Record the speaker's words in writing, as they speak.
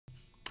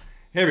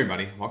Hey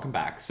everybody, welcome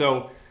back.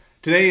 So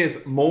today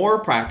is more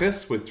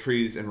practice with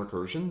trees and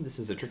recursion. This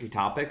is a tricky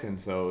topic, and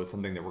so it's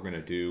something that we're going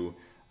to do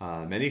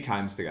many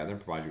times together and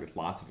provide you with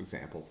lots of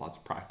examples, lots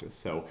of practice.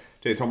 So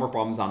today's homework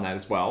problem is on that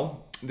as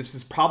well. This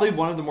is probably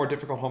one of the more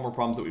difficult homework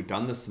problems that we've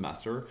done this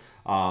semester.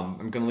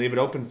 I'm going to leave it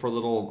open for a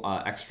little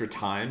extra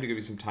time to give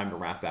you some time to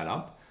wrap that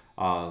up.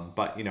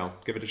 But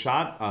give it a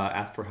shot.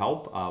 Ask for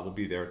help. We'll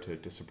be there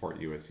to support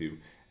you as you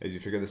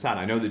figure this out.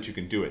 I know that you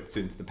can do it.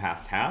 Students in the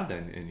past have,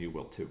 and you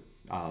will too.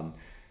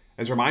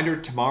 As a reminder,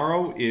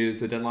 tomorrow is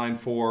the deadline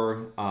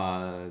for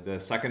the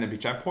second MP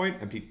checkpoint,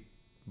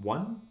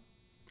 MP1.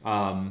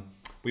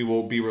 We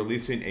will be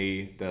releasing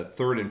the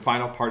third and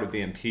final part of the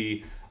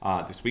MP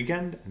this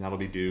weekend, and that'll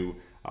be due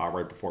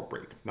right before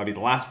break. That'll be the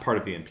last part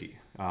of the MP.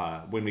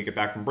 When we get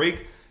back from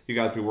break, you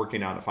guys will be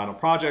working on a final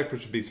project,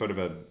 which will be sort of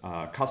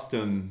a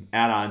custom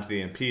add-on to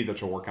the MP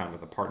that you'll work on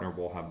with a partner.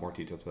 We'll have more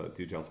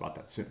details about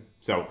that soon.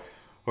 So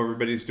hope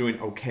everybody's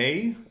doing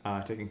okay,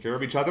 taking care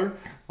of each other.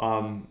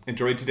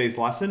 Enjoyed today's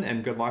lesson,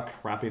 and good luck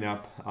wrapping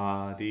up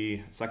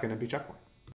the second MP checkpoint.